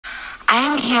I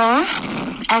am here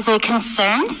as a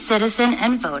concerned citizen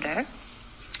and voter.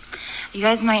 You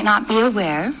guys might not be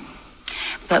aware,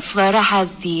 but Florida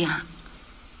has the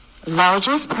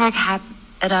largest per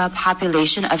capita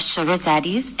population of sugar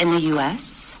daddies in the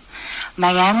U.S.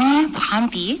 Miami, Palm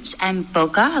Beach, and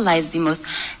Boca lies the most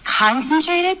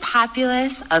concentrated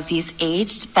populace of these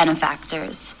aged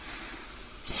benefactors.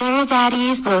 Sugar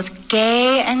daddies, both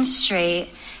gay and straight,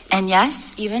 and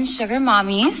yes, even sugar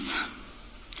mommies,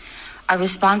 are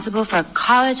responsible for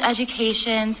college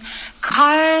educations,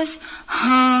 cars,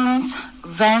 homes,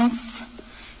 rents,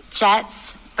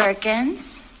 jets,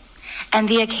 Birkins, and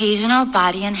the occasional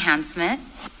body enhancement,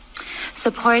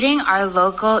 supporting our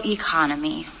local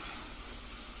economy.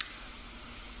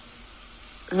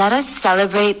 Let us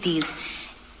celebrate these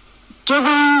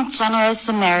giving, generous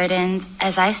Samaritans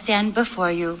as I stand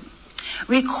before you,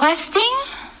 requesting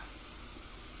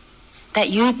that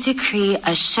you decree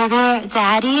a Sugar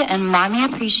Daddy and Mommy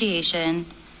Appreciation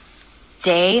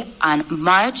Day on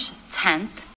March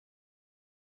 10th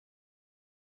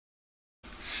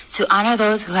to honor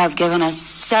those who have given us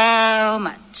so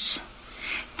much.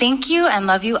 Thank you and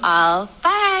love you all.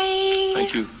 Bye.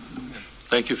 Thank you.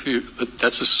 Thank you for your, but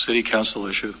that's a city council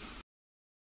issue.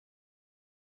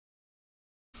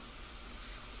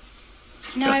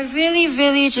 No, I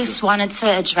really just wanted to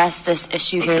address this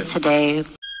issue here today.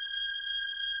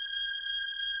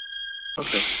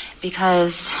 Okay.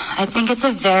 Because I think it's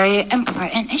a very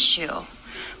important issue.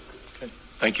 Okay.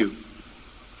 Thank you.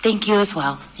 Thank you as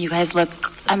well. You guys look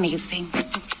amazing.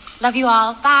 Love you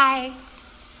all. Bye.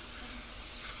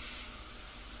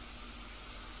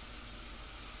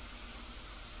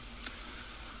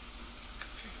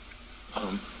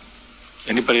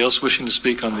 Anybody else wishing to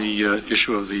speak on the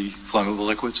issue of the flammable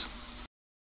liquids?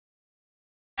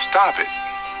 Stop it.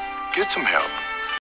 Get some help.